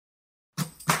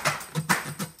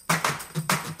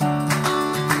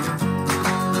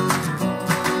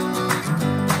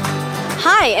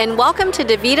Hi, and welcome to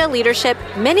DaVita Leadership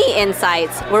Mini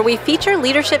Insights, where we feature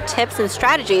leadership tips and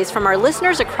strategies from our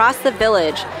listeners across the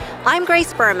village. I'm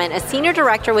Grace Berman, a Senior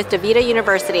Director with DaVita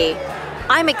University.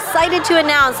 I'm excited to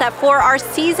announce that for our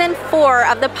Season 4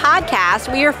 of the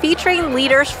podcast, we are featuring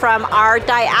leaders from our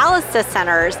dialysis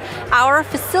centers, our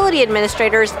facility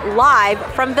administrators, live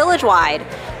from VillageWide.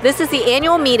 This is the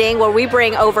annual meeting where we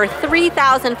bring over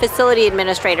 3,000 facility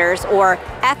administrators, or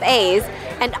FAs,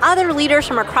 and other leaders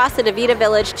from across the DaVita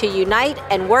Village to unite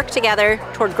and work together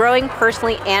toward growing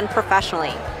personally and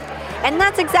professionally. And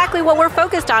that's exactly what we're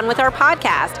focused on with our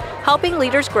podcast, helping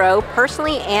leaders grow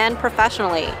personally and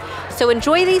professionally. So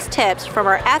enjoy these tips from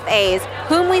our FAs,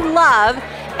 whom we love,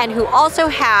 and who also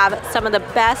have some of the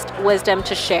best wisdom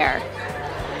to share.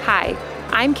 Hi,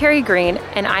 I'm Carrie Green,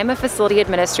 and I'm a facility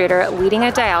administrator leading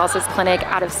a dialysis clinic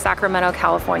out of Sacramento,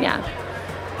 California.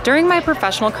 During my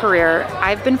professional career,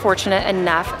 I've been fortunate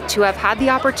enough to have had the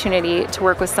opportunity to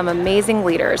work with some amazing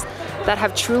leaders that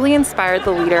have truly inspired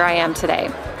the leader I am today.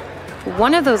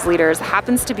 One of those leaders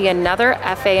happens to be another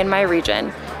FA in my region,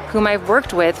 whom I've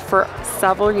worked with for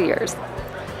several years.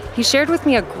 He shared with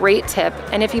me a great tip,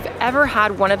 and if you've ever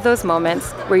had one of those moments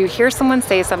where you hear someone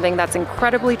say something that's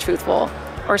incredibly truthful,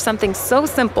 or something so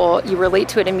simple you relate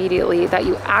to it immediately that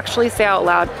you actually say out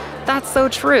loud, "That's so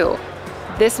true,"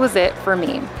 this was it for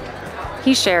me.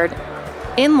 He shared,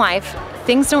 "In life,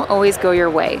 things don't always go your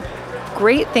way.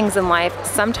 Great things in life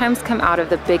sometimes come out of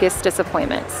the biggest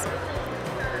disappointments."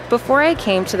 Before I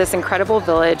came to this incredible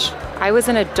village, I was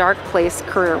in a dark place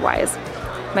career-wise.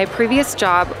 My previous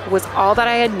job was all that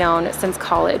I had known since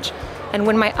college, and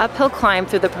when my uphill climb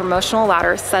through the promotional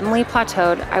ladder suddenly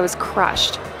plateaued, I was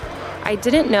crushed. I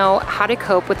didn't know how to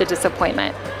cope with the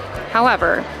disappointment.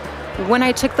 However, when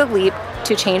I took the leap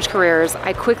to change careers,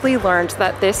 I quickly learned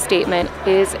that this statement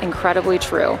is incredibly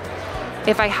true.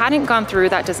 If I hadn't gone through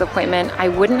that disappointment, I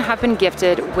wouldn't have been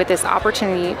gifted with this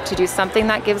opportunity to do something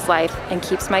that gives life and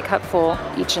keeps my cup full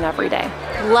each and every day.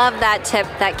 Love that tip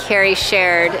that Carrie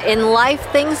shared. In life,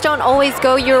 things don't always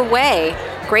go your way.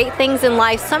 Great things in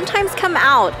life sometimes come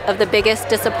out of the biggest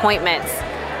disappointments.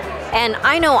 And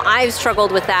I know I've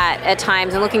struggled with that at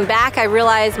times. And looking back, I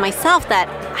realized myself that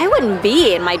I wouldn't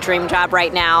be in my dream job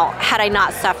right now had I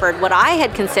not suffered what I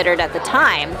had considered at the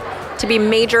time to be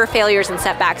major failures and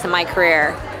setbacks in my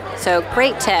career. So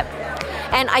great tip.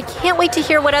 And I can't wait to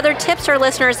hear what other tips our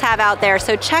listeners have out there.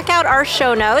 So check out our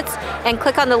show notes and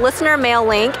click on the listener mail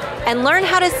link and learn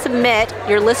how to submit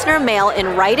your listener mail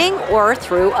in writing or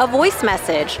through a voice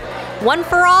message. One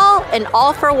for all and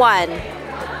all for one.